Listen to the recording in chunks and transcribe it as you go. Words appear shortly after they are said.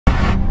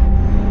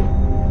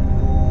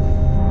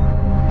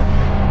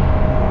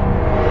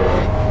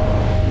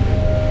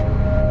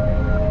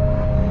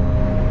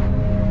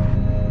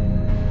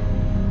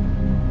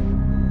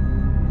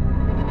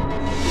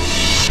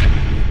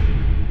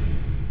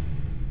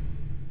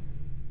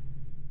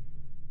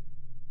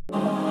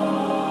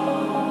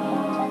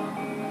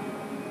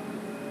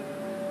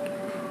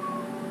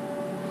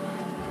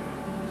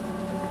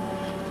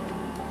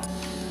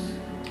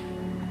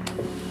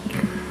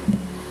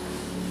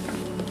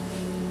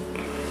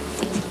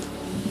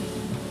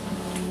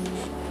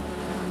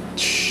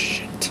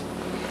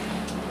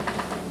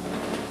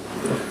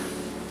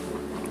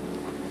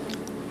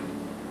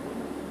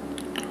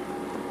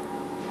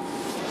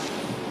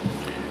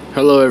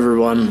Hello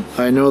everyone.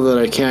 I know that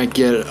I can't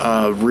get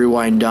a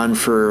rewind done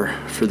for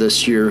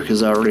this year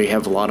because I already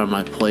have a lot on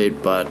my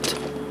plate, but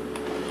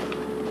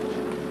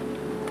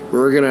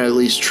we're gonna at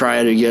least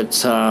try to get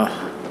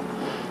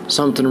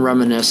something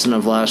reminiscent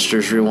of last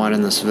year's rewind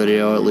in this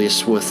video, at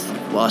least with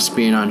us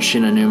being on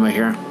Shinanuma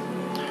here.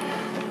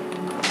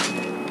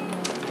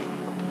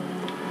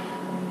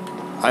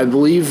 I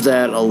believe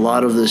that a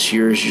lot of this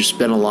year has just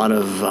been a lot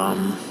of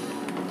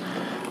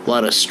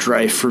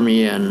strife for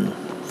me and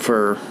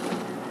for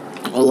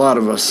a lot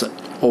of us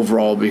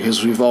overall,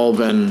 because we've all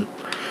been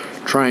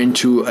trying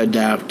to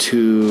adapt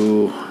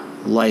to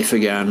life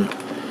again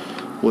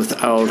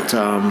without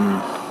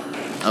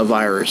a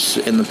virus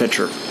in the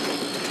picture.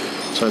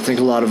 So I think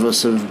a lot of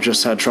us have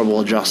just had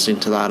trouble adjusting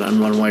to that in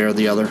one way or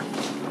the other.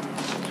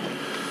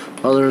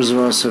 Others of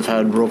us have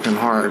had broken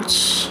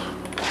hearts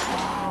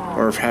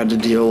or have had to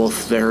deal with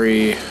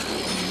very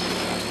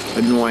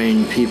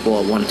annoying people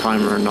at one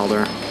time or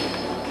another.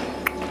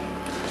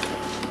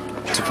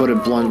 To put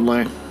it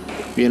bluntly,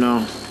 you know,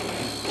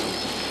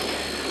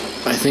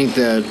 I think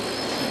that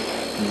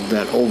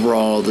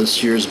overall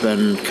this year's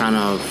been kind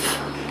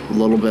of a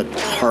little bit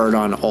hard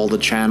on all the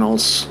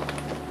channels.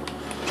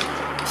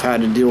 I've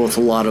had to deal with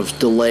a lot of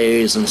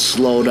delays and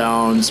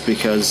slowdowns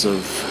because of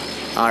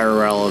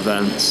IRL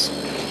events.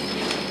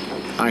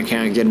 I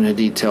can't get into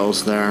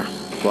details there,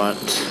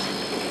 but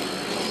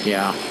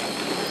yeah,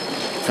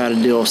 I've had to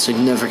deal with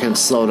significant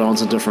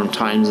slowdowns at different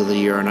times of the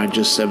year, and I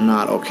just am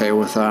not okay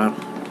with that.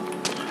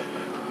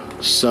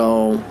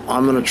 So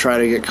I'm going to try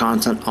to get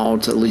content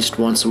out at least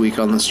once a week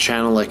on this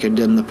channel like I did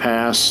in the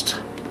past.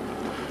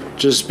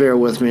 Just bear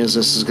with me, as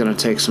this is going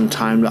to take some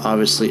time to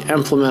obviously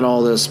implement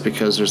all this,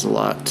 because there's a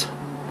lot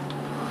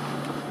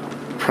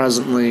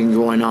presently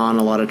going on,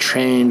 a lot of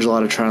change, a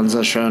lot of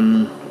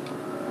transition,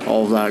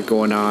 all of that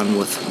going on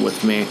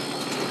with me.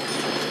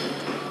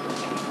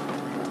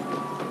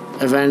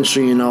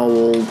 Eventually, you know,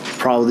 we'll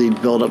probably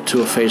build up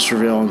to a face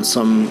reveal in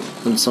some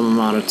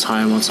amount of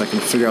time once I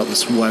can figure out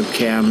this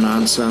webcam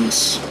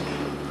nonsense.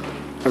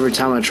 Every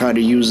time I try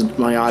to use it,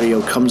 my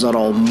audio comes out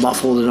all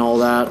muffled and all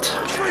that.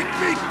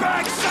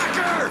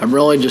 I'm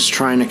really just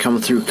trying to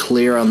come through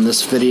clear on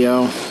this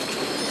video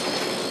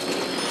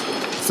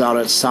without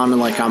it sounding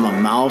like I'm a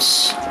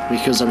mouse,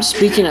 because I'm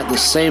speaking at the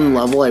same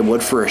level I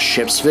would for a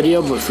ship's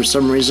video, but for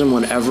some reason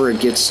whenever it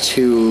gets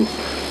to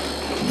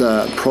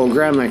the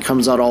program, it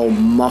comes out all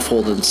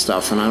muffled and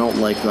stuff, and I don't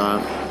like that.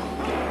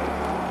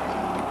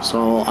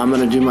 So I'm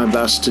going to do my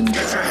best to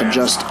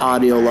adjust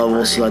audio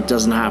levels so that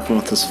doesn't happen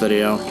with this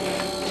video.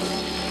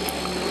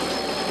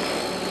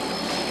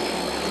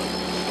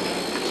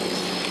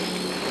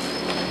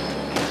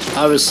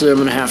 Obviously, I'm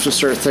going to have to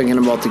start thinking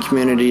about the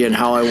community and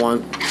how I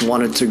want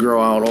it to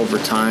grow out over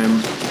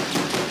time.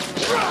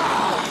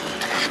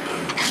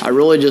 I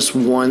really just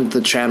want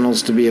the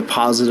channels to be a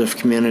positive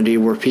community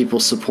where people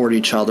support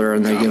each other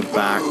and they give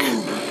back,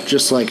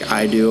 just like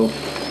I do.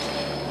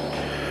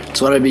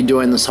 It's what I'd be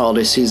doing this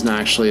holiday season,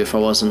 actually, if I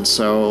wasn't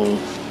so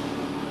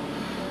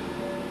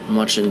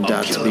much in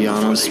debt, to be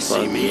honest.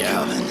 But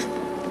yeah,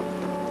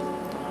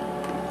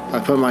 I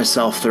put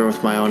myself through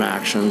with my own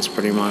actions,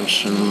 pretty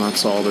much, and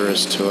that's all there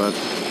is to it.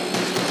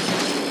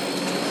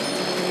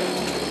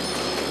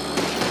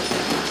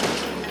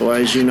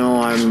 Otherwise, you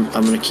know, I'm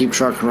gonna keep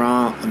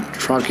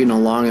trucking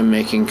along and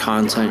making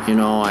content. You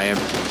know, at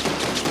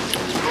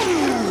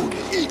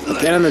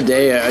the end of the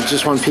day, I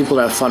just want people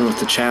to have fun with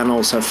the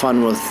channels, have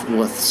fun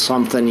with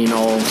something, you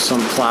know,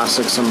 some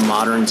classic, some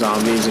modern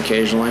zombies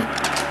occasionally.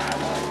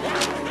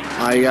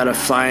 I gotta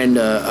find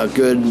a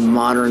good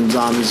modern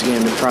zombies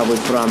game to probably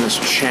put on this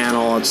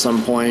channel at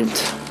some point.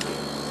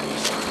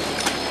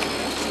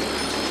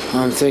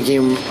 I'm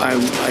thinking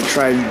I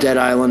tried Dead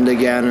Island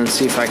again and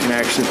see if I can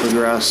actually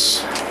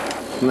progress.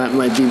 And that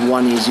might be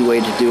one easy way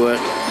to do it.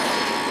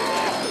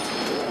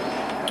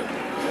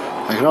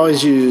 I can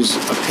always use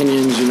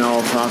opinions, you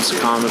know, thoughts,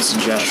 comments,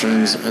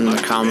 suggestions in the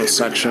comment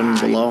section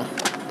below.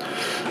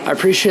 I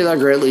appreciate that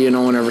greatly, you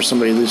know, whenever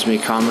somebody leaves me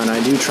a comment. I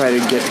do try to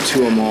get to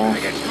them all.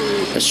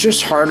 It's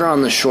just harder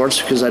on the shorts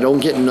because I don't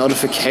get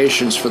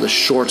notifications for the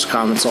shorts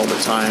comments all the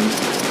time.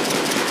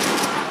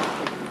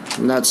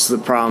 And that's the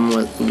problem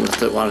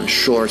with it on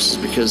shorts, is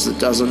because it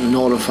doesn't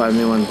notify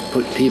me when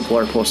people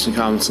are posting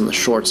comments in the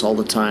shorts all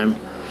the time.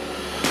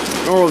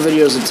 Normal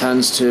videos it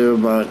tends to,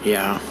 but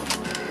yeah.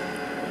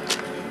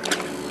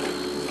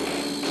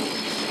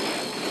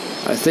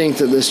 I think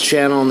that this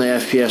channel and the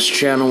FPS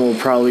channel will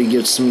probably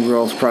get some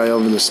growth probably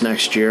over this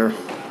next year.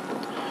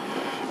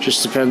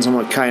 Just depends on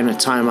what kind of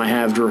time I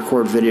have to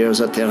record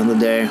videos at the end of the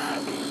day.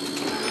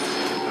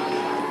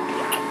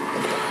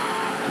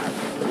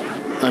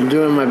 I'm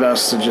doing my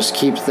best to just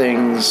keep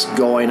things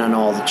going on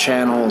all the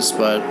channels,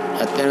 but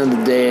at the end of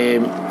the day,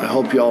 I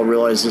hope you all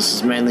realize this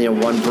is mainly a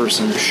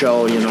one-person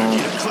show, you know.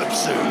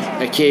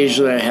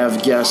 Occasionally I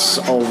have guests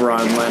over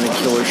on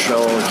Landedkiller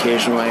show,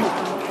 occasionally.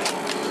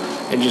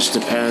 It just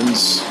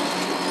depends.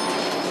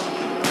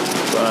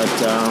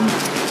 But,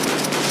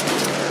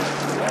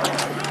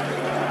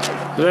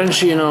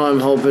 Eventually, you know, I'm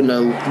hoping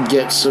to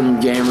get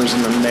some gamers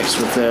in the mix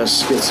with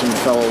this, get some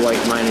fellow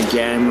like-minded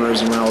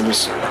gamers, and I'll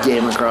just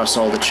game across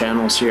all the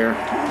channels here.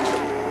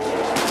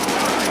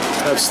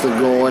 That's the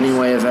goal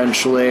anyway,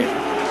 eventually.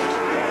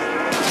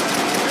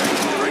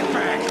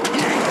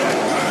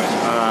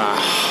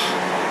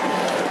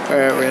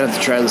 Alright, we're gonna have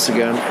to try this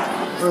again.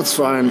 That's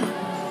fine.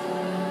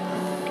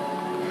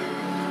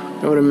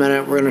 Wait a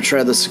minute, we're gonna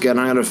try this again.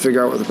 I gotta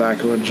figure out where the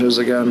back winch is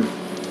again.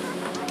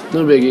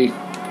 No biggie.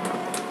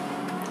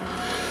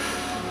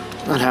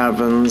 That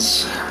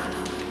happens.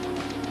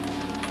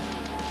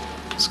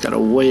 Just gotta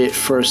wait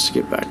for us to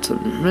get back to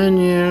the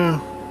menu. I'm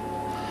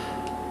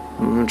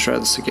gonna try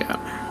this again.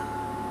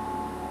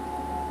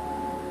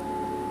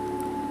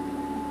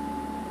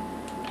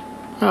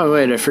 Oh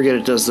wait, I forget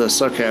it does this.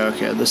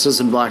 Okay. This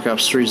isn't Black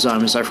Ops 3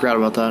 Zombies. I forgot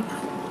about that.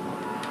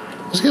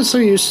 I just get so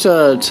used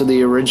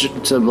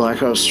to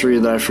Black Ops 3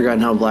 that I've forgotten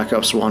how Black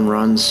Ops 1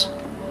 runs.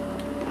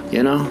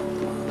 You know?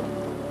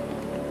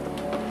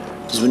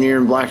 Because when you're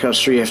in Black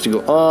Ops 3, you have to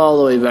go all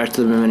the way back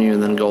to the menu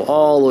and then go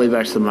all the way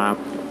back to the map.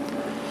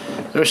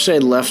 I wish they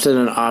left it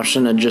an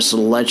option that just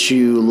lets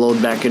you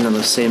load back into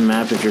the same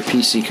map if your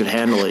PC could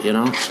handle it, you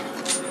know?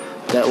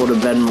 That would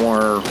have been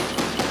more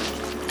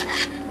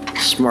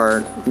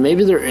smart.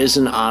 Maybe there is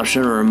an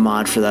option or a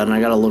mod for that, and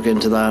I gotta look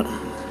into that.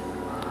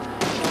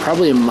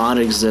 Probably a mod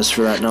exists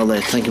for that now that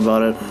I think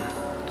about it.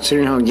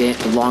 Considering how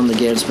long the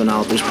game's been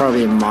out, there's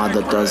probably a mod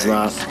that does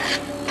that.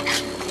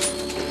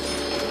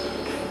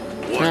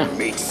 Yeah,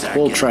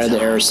 we'll try the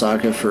air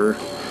socket for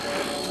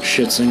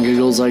shits and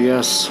giggles, I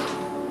guess.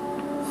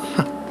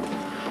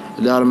 I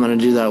doubt I'm gonna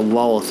do that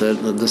well with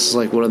it, but this is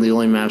like one of the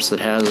only maps that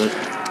has it.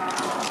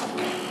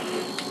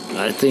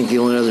 I think the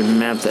only other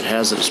map that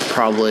has it is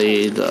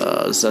probably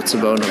the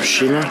Zetsubo no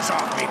Shima,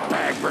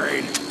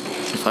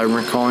 if I'm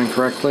recalling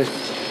correctly.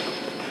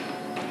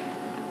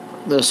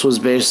 This was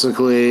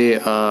basically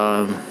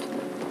a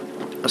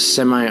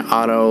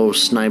semi-auto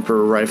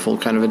sniper rifle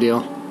kind of a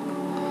deal.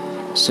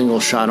 Single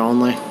shot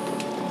only.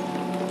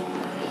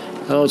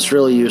 Oh, it's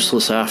really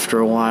useless after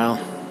a while.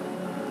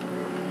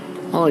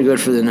 Only good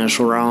for the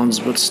initial rounds,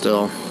 but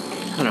still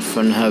kind of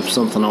fun to have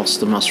something else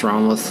to mess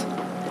around with.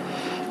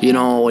 You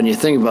know, when you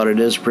think about it,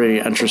 it is pretty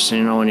interesting,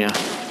 you know, when you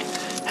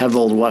have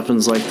old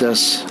weapons like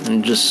this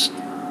and just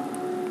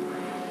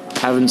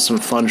having some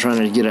fun trying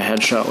to get a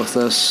headshot with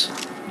this.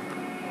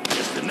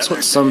 That's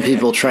what some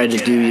people tried to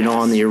do, you know,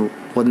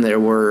 when they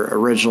were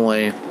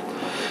originally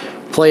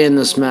playing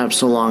this map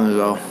so long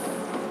ago.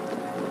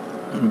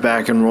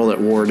 Back in World at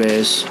War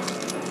days.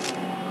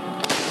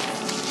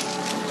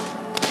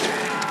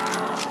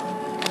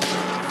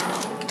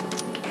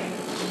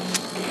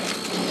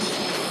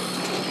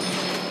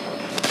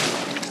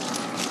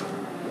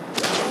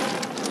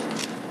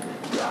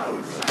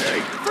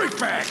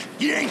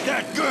 You ain't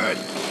that good!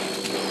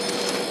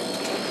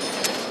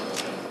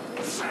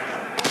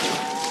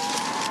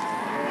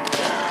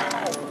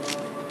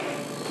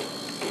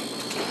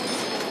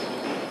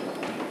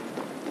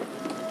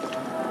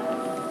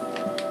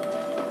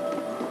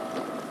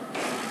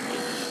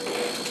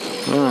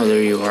 Oh,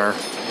 there you are.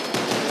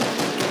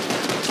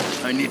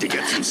 I need to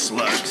get some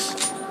slugs.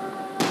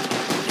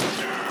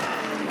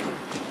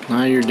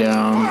 Now you're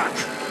down.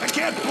 Fuck! I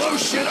can't blow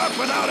shit up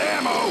without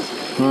ammo!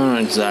 Not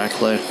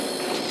exactly.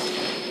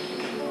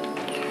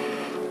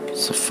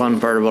 It's the fun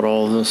part about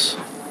all of this.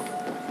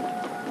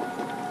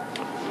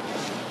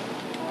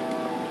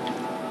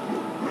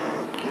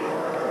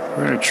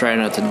 We're gonna try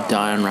not to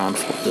die on round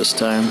 4 this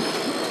time.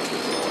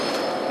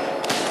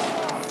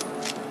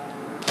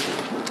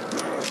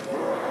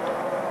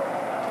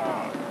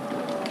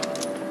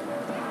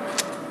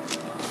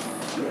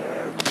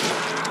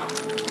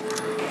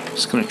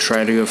 Just gonna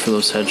try to go for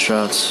those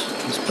headshots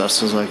as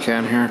best as I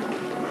can here.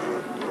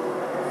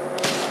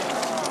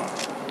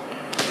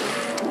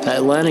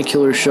 That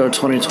Landedkiller show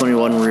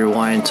 2021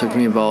 rewind took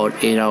me about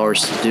 8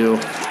 hours to do.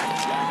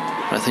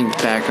 I think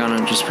back on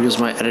it just because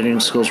my editing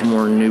skills were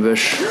more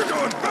noobish.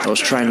 I was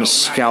trying to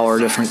scour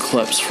different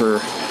clips for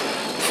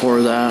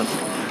that.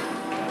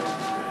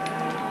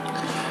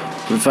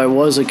 But if I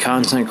was a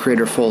content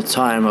creator full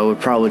time, I would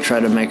probably try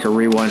to make a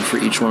rewind for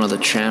each one of the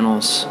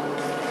channels.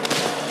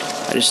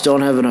 I just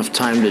don't have enough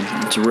time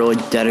to really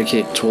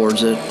dedicate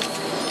towards it.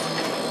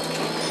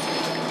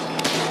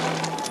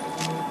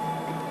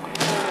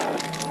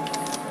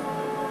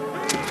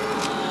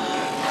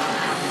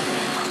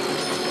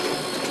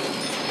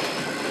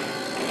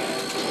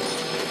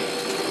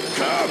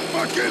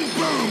 Fucking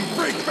boom,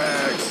 freak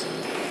bags!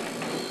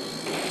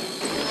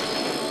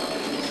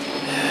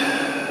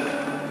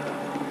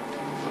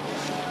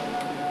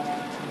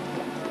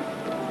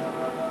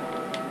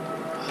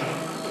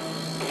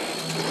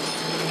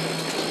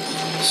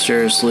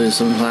 Seriously,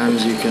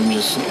 sometimes you can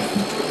just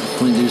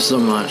only do so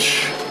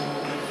much.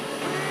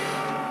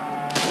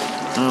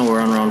 Oh,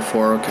 we're on round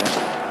 4, okay.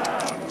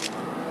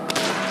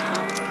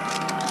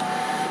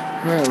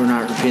 Alright, we're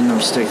not repeating the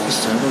mistake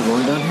this time, we're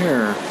going down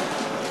here.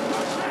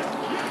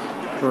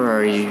 Where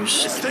are you?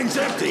 This thing's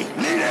empty.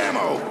 Need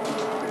ammo.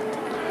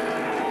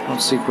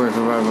 Don't seek where to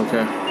revive,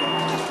 okay.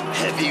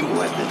 Heavy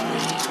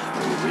weaponry.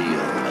 A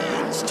real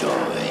man's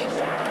toy.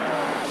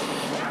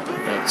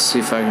 Let's see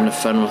if I can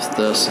defend with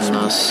this and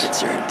this.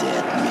 It's our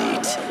dead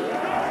meat.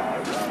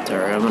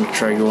 Alright, I'm gonna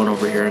try going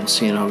over here and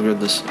seeing how good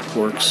this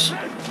works.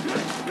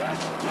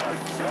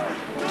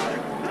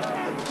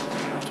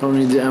 Don't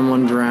need the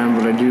M1 Grand,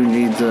 but I do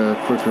need the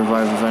quick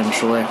revive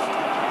eventually.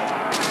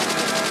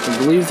 I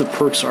believe the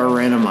perks are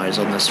randomized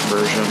on this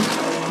version.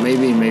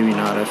 Maybe, maybe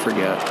not, I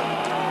forget.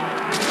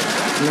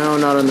 No,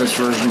 not in this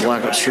version.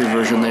 Black Ops 3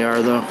 version they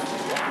are, though.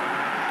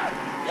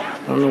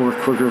 I don't know where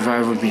quick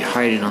revive would be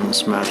hiding on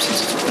this map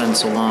since it's been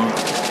so long.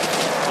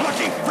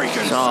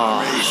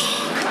 Oh.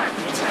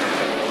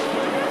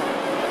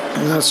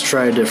 Let's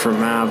try a different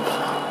map.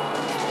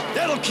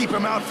 That'll keep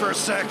him out for a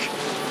sec.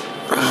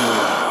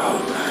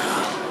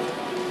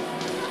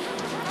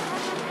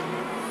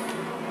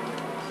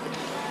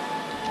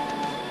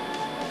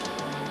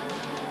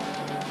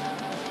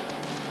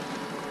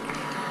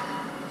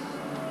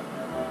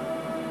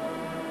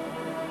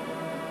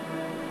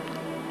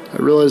 I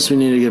realize we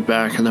need to get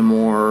back in the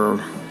more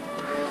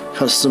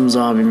custom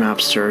zombie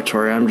maps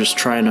territory. I'm just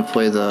trying to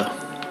play the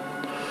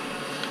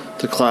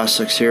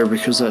classics here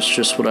because that's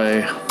just what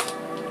I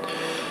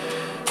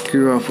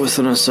grew up with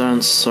in a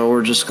sense. So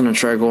we're just gonna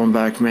try going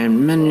back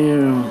main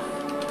menu.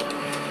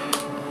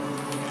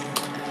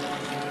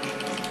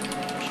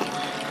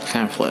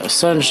 Can't play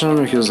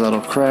Ascension because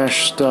that'll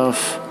crash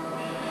stuff.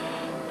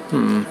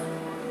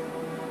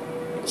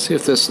 Let's see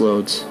if this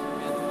loads.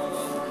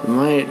 It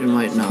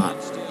might not.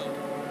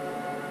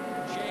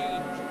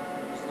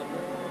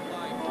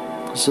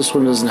 This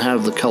one doesn't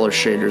have the color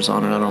shaders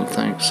on it, I don't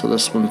think, so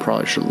this one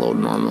probably should load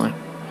normally.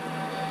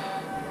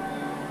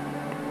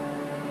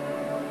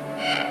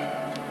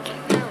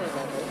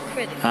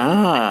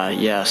 Ah,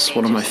 yes,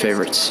 one of my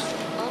favorites.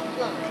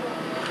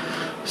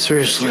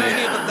 Seriously,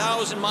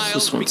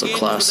 this one's a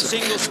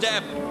classic.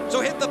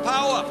 So hit the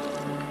power.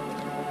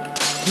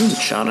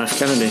 John F.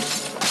 Kennedy.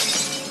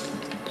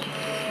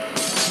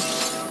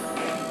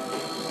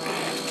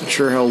 Not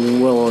sure how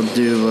well I'll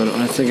do, but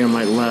I think I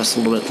might last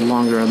a little bit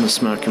longer on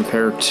this map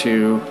compared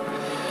to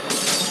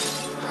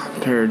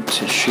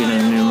Sheena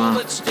and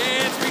Numa.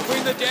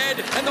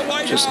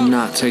 Just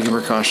not taking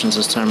precautions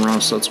this time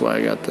around, so that's why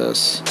I got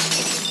this.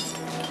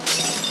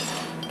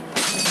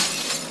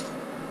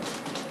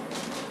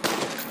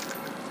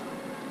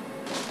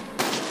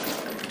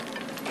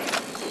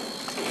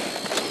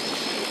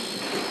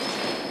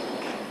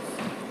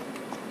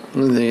 I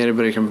don't think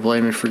anybody can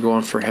blame me for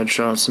going for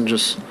headshots and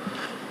just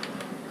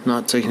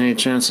not taking any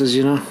chances,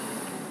 you know?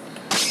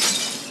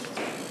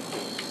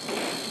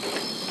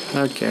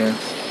 Okay.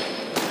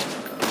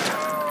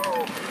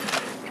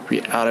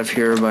 Be out of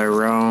here by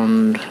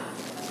round...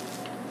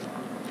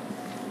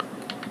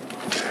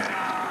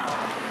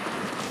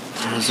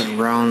 Is it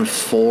round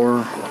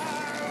 4?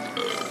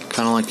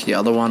 Kind of like the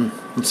other one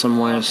in some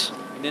ways.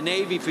 In the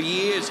Navy for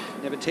years,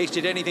 never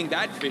tasted anything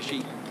that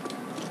fishy.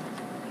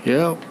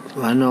 Yep,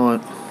 I know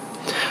it.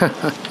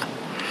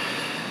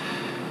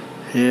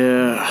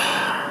 Yeah.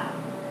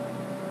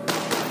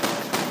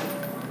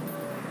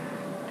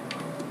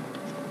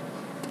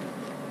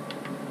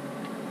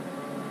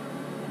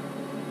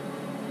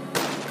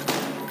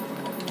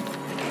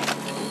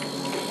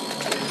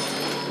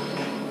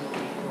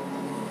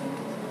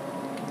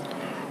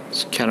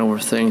 It's kind of where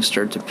things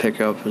start to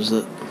pick up, is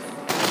it?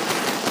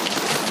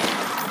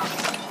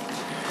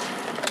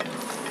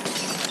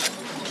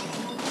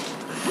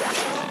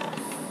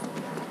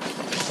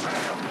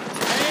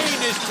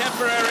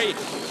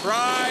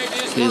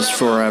 Is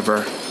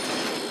forever.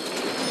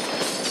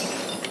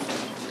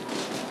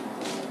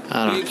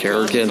 I don't care,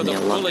 we're getting the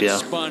Olympia.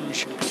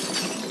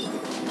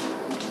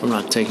 I'm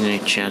not taking any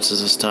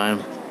chances this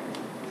time.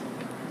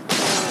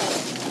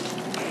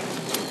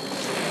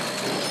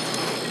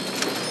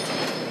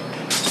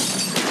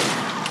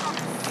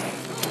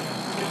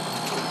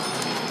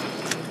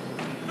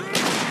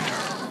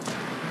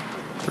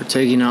 We're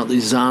taking out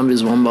these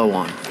zombies one by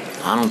one.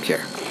 I don't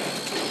care.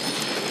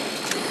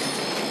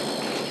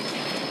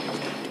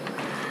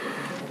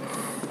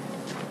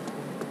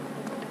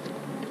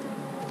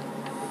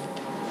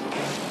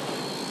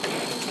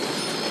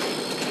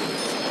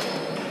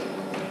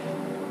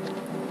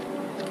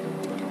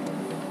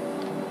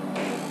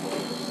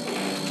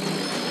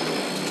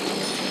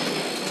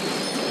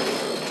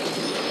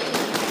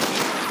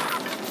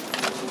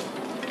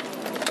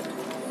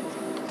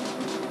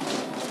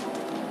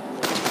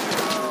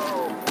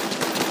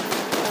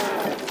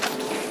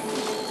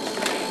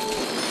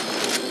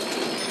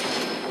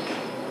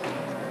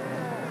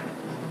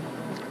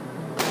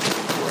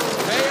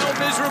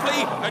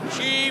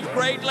 Achieve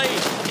greatly.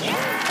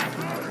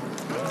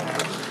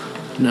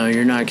 No,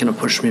 you're not gonna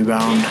push me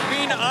bound.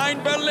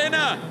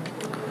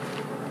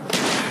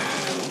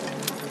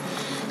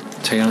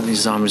 Taking out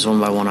these zombies one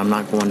by one, I'm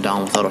not going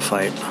down without a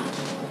fight.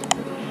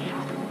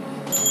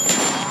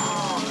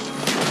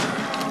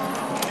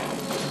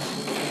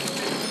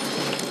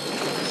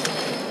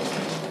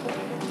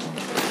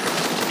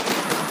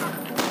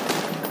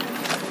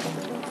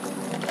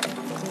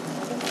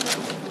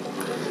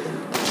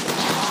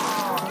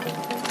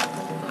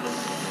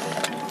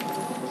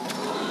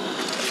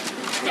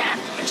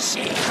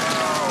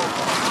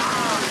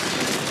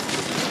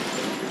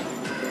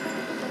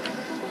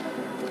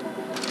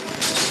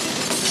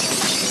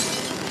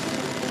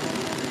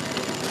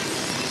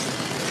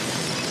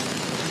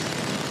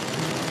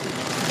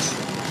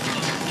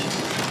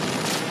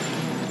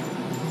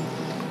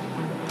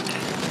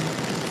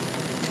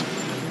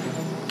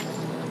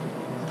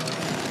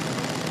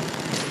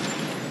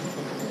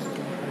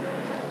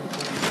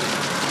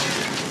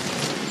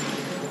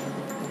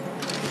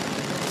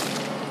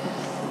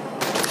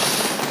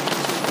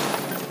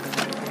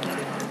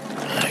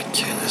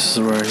 This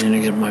is where I need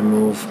to get my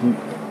move.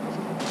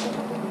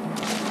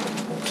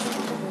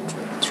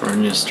 That's where I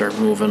need to start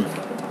moving.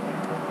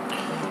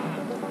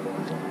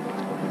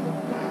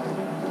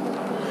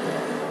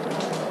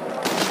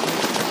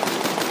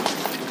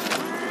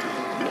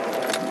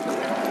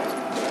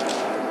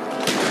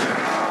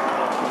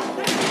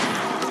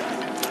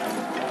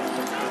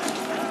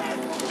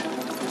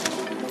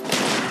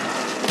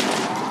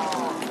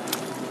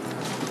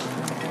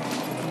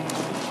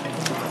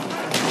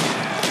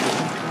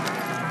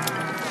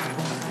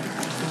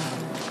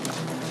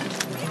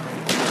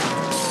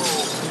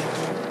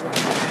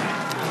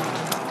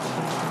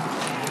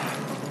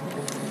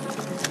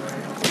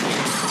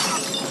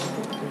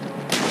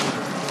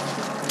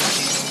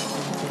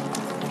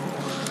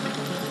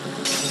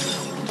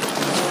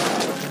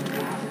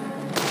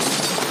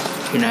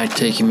 You're not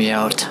taking me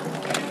out.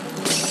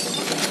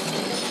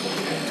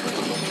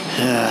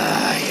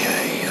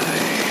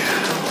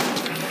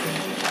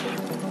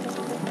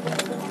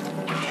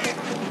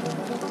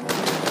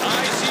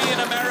 I see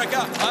an America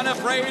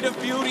unafraid of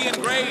beauty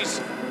and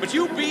grace, but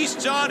you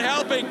beasts aren't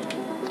helping.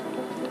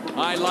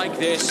 I like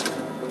this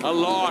a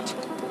lot.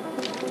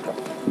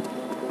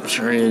 What's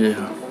ready to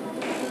do?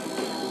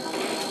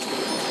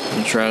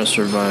 I'm try to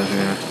survive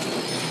here.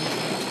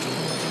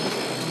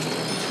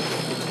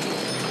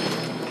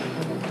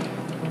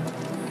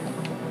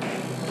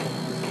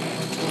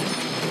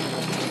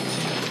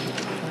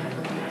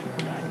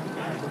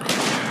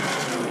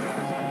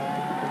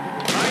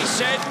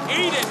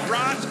 Eat it,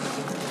 Rot!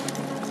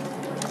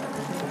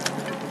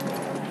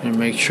 And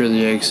make sure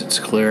the exit's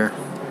clear.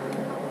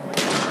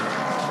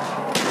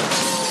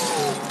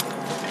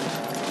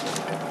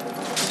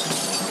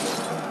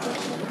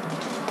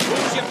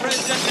 Who's your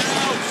president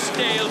now,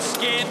 stale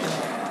skin?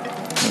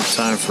 No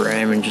time for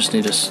aiming, just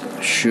need to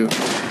shoot.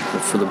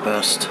 Hope for the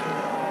best. Get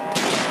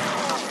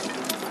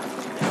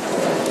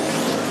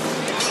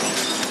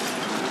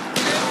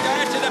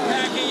back to the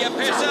packy, you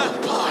pisser!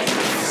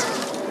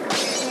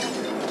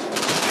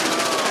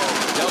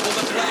 Double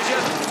the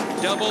pleasure,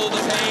 double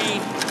the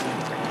pain.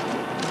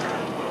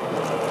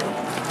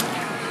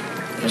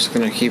 Just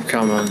gonna keep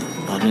coming.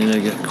 I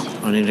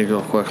need to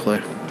go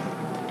quickly.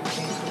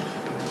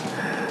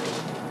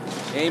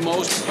 A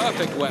most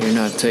perfect weapon. You're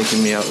not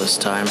taking me out this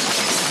time.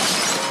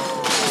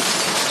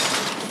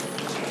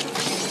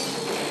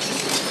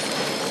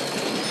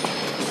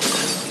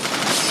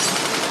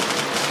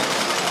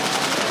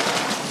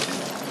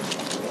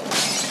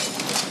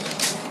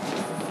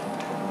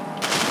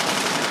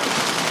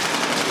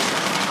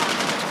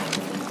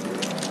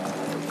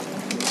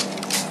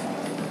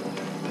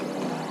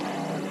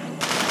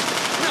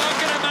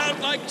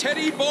 Like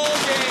Teddy ball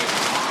game.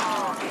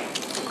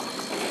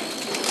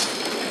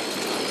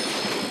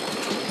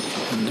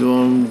 I'm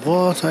doing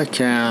what I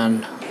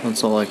can.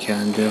 That's all I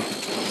can do.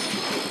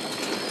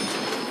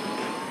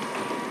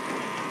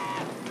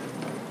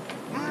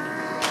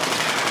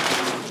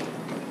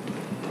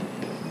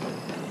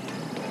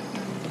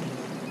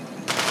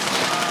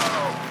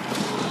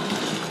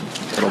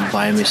 It'll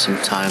buy me some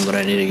time, but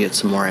I need to get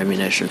some more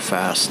ammunition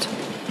fast.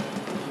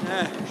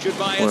 Should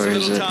buy us Where a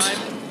is little it?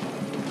 time.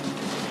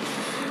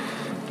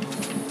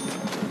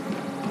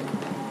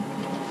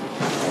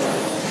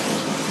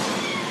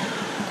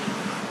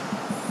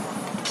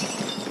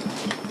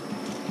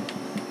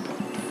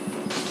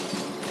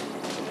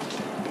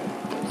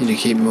 Need to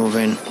keep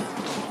moving. Never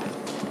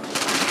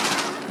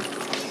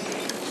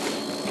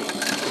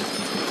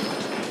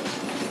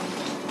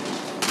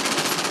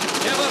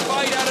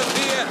fight out of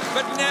fear,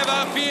 but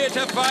never fear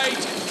to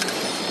fight.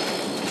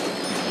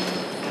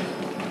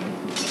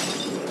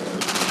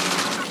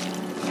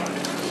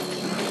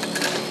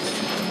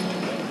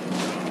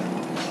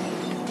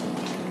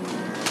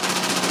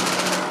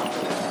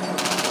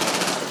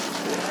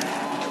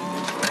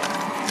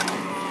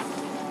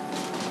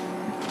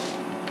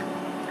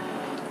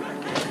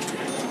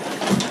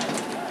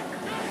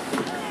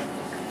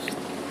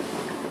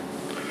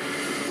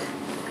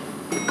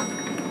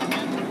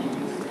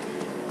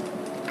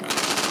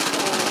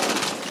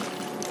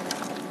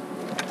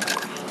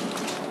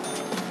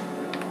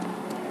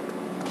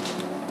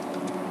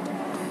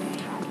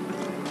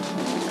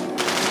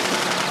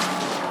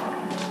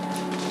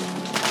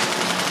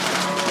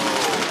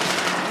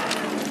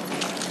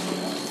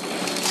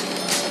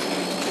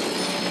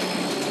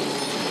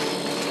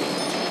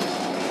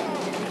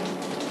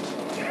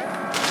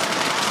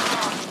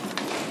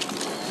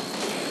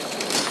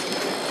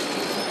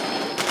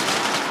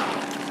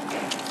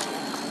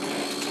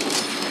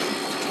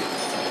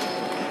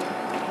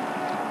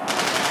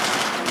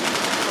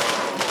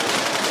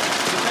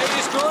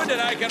 And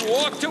I can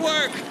walk to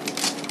work.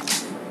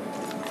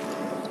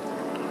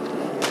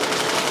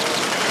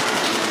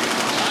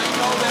 I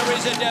know there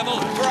is a devil,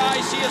 for I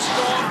see a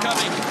storm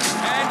coming,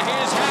 and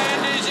his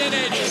hand is in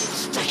it.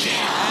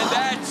 And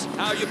that's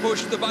how you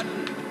push the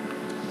button.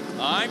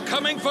 I'm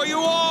coming for you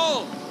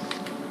all.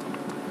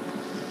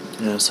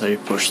 Yeah, that's how you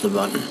push the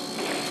button.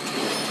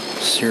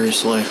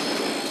 Seriously.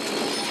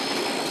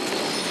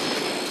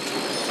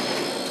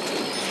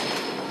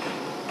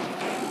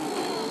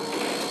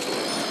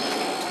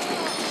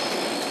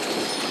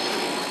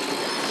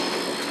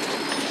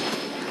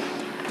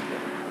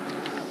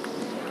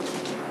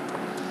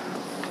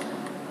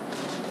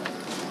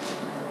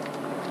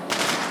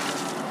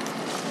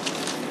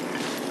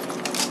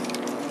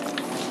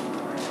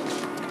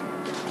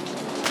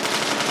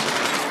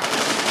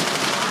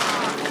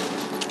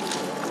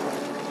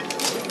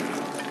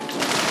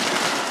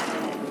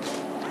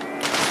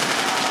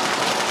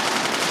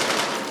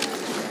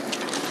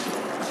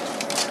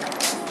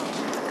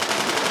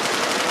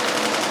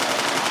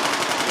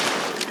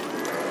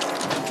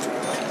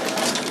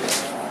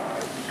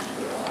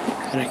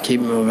 Gotta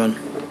keep moving.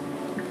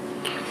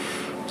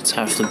 It's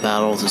half the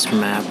battle of this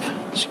map.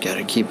 Just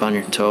gotta keep on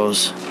your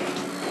toes.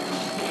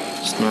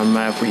 It's not a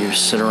map where you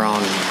sit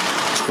around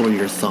and twiddle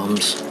your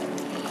thumbs.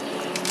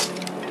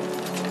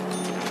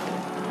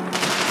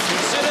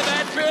 Consider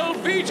that bill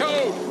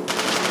vetoed!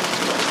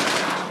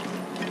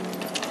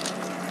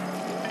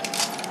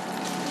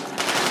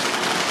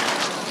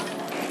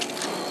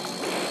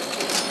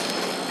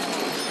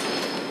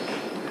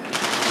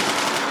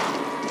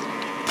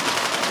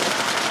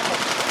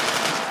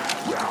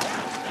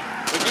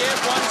 Forgive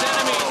one's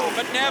enemies,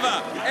 but never,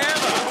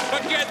 ever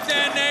forget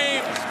their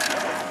names!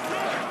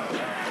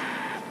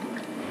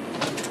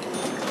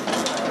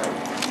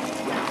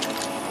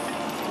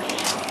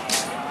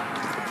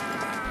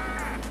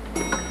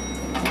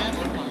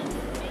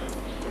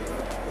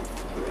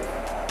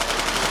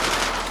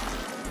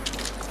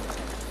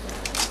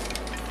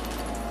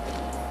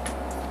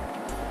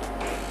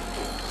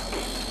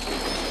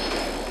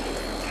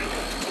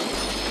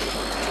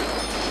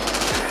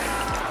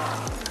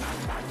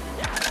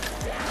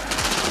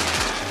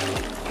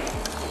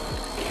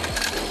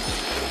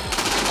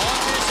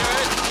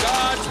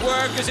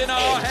 Work is in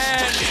our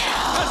hands.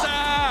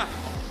 Huzzah!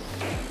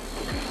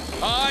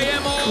 I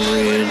am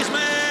always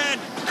man.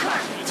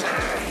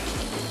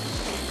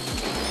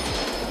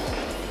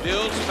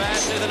 Builds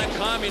faster than a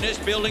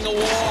communist building a wall.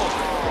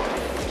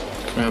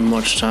 I don't have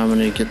much time. I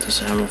need to get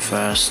this ammo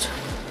fast.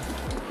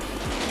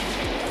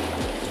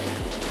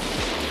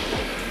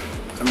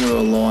 I'm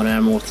really low on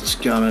ammo with this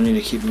gun. I need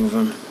to keep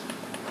moving.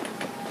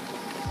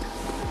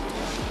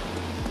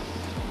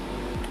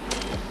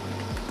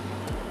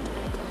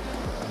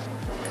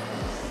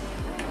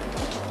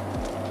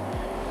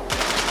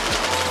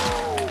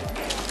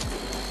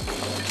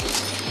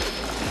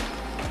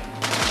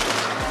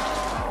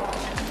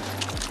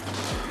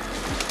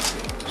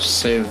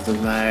 Save the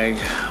mag.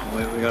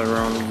 Wait, we got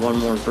around one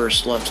more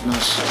burst left in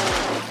this.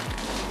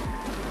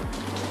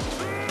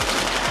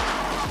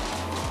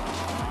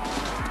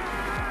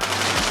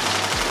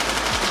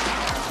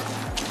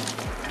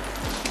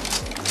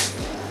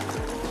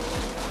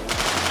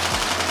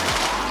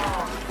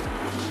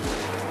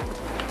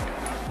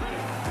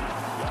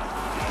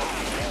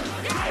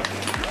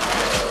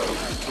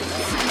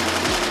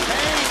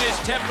 Pain is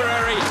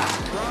temporary.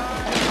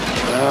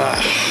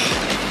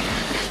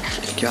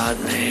 Got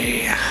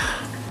me.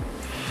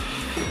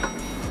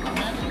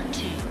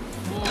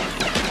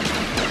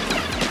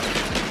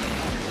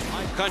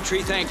 My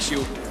country thanks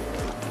you.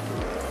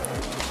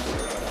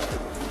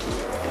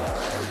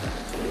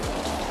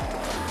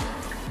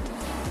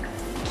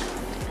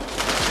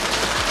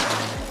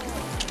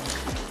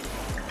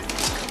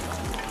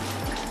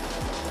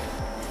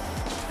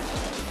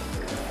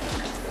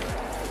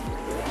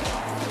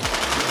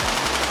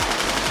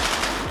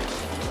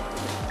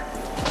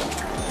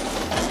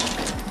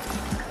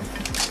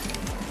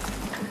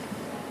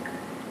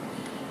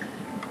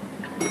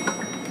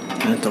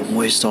 I have to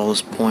waste all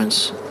those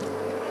points. Mount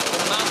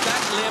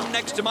that limb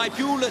next to my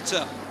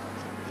Pulitzer.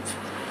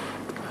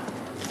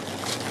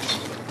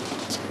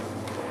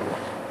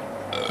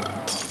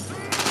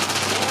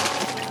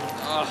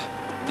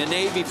 In the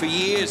Navy for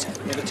years,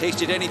 never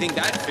tasted anything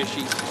that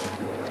fishy.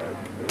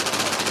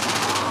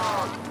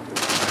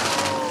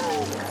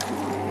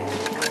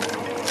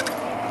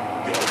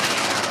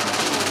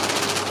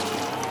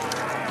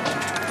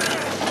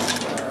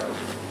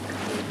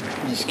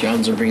 These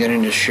guns are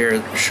beginning to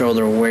show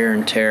their wear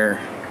and tear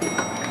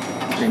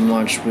pretty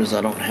much because I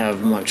don't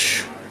have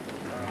much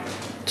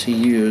to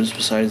use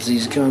besides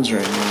these guns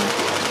right now.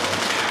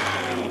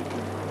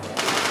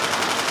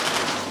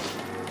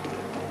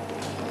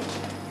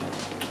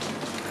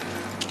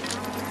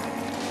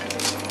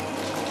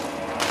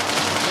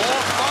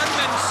 More fun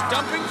than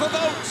stumping for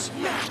votes.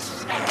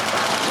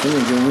 Didn't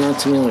you doing that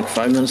to me like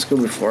 5 minutes ago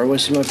before I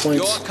wasted my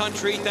points? Your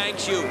country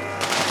thanks you.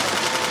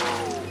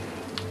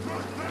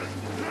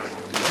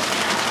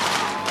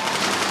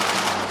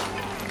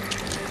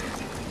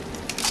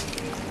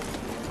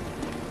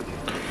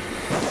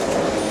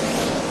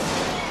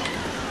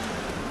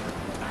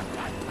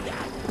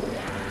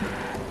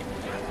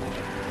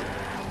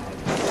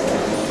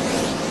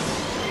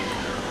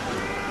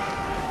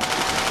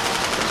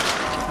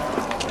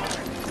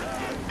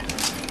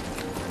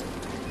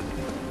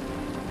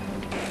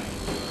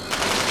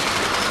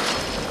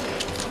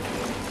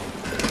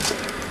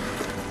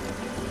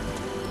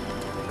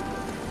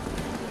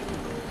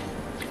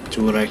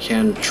 Do what I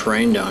can to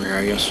train down here.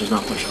 I guess there's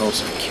not much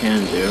else I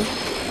can do.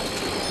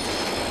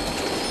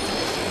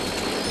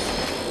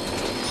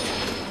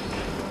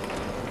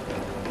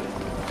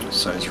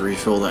 Besides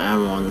refill the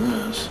ammo on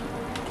this.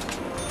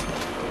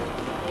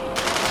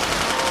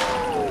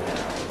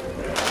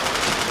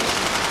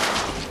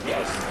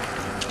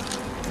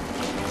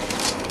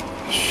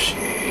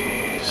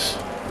 Jeez.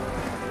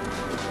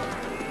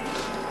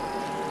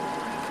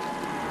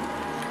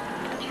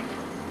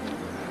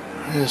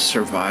 I just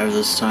survive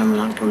this time and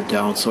not go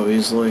down so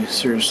easily.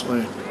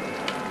 Seriously.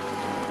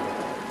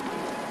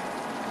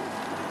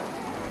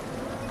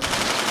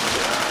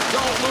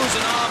 Don't lose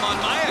an arm on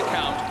my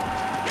account.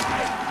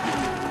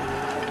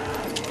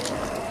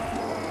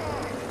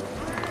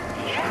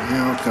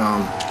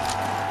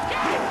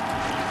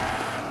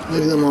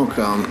 Look at them all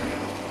come.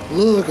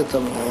 Look at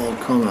them all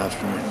come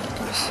after me like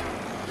this.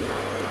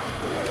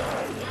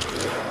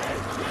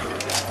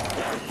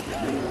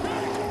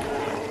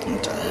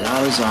 It's a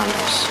lot of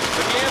zombies.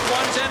 Forgive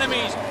one's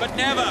enemies, but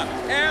never,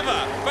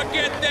 ever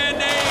forget their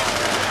name.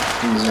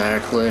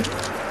 Exactly.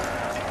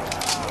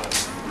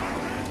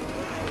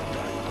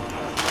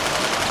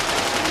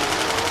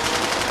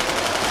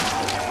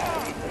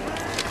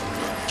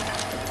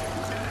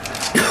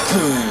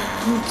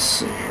 Let's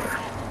see here.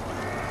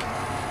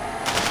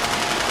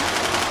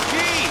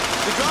 Gee,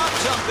 we dropped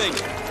something.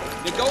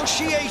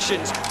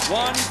 Negotiations,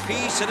 one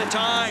piece at a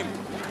time.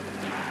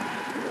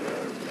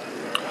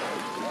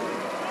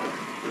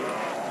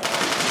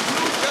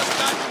 You just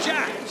got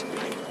jacked.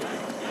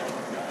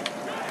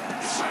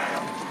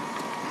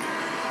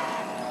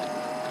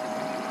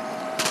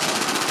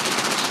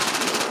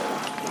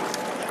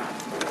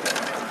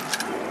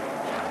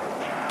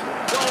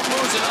 Don't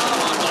lose an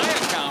arm on my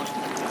account.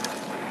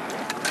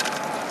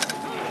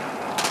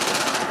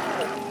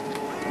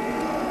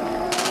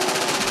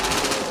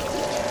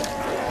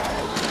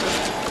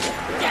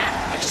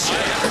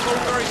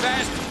 Very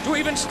fast to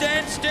even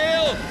stand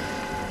still.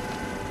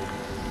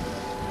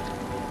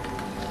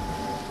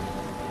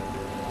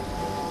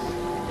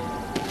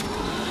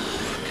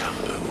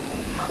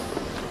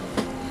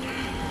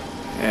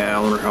 Yeah, I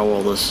wonder how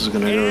well this is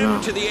gonna go now.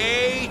 M to the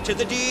A to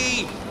the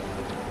D.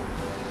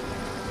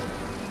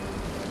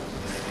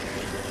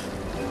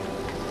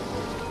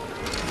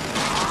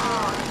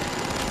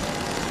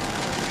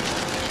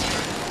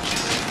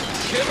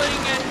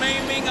 Killing and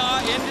maiming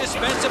are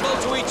indispensable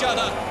to each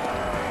other.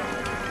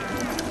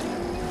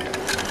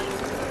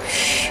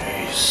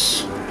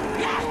 Jeez. I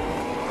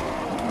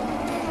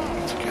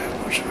think I have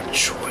much of a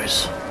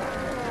choice.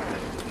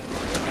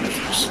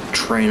 Just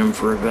train him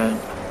for a bit.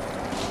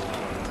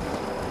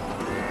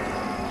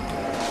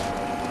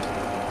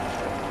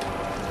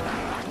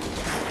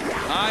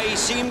 I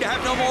seem to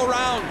have no more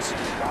rounds.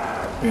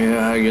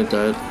 Yeah, I get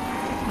that.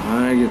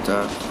 I get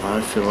that.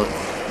 I feel it.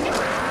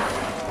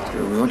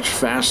 They're much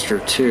faster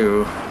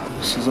too.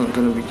 This isn't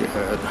gonna be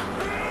good.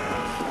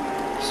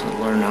 So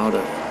learn how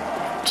to.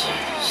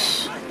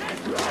 Jeez.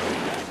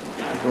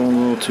 They're going a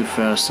little too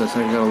fast. I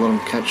think I gotta let them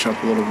catch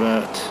up a little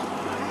bit.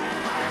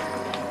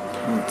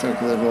 I think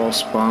they've all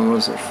spawned.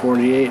 Was it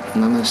 48?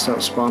 And then they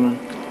start spawning.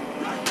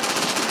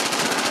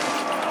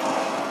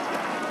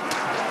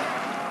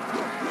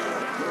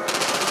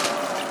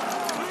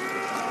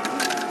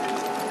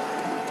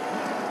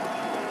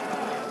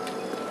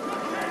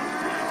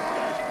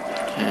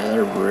 Yeah,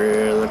 they're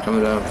really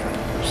coming down fast.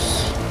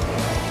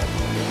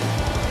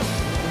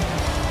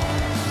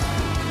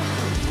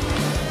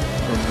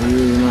 They're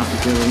really not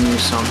giving me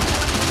something.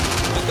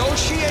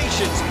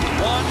 Negotiations,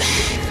 one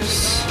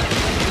piece.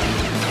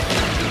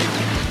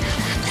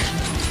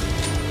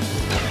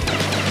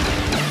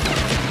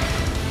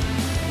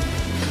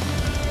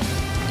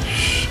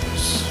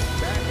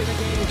 Back in the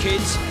game,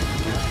 kids.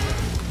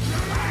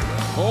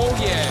 Oh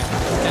yeah,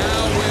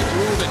 now we're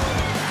grooving.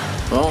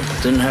 Well,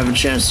 didn't have a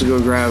chance to go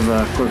grab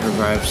quick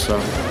revive, so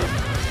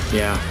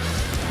yeah.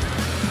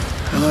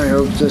 Well, I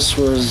hope this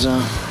was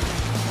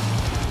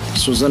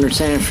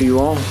entertaining for you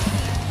all.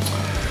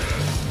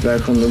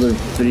 Back on another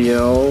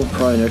video,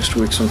 probably next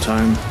week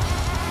sometime.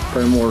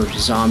 Probably more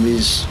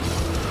zombies.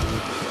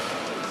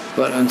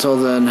 But until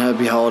then,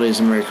 happy holidays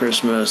and Merry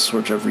Christmas,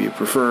 whichever you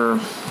prefer.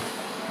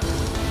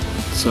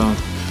 So,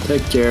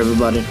 take care,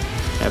 everybody.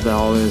 Happy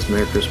holidays,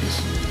 Merry Christmas.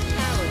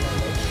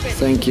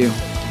 Thank you.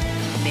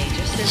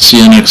 See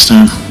you next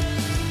time.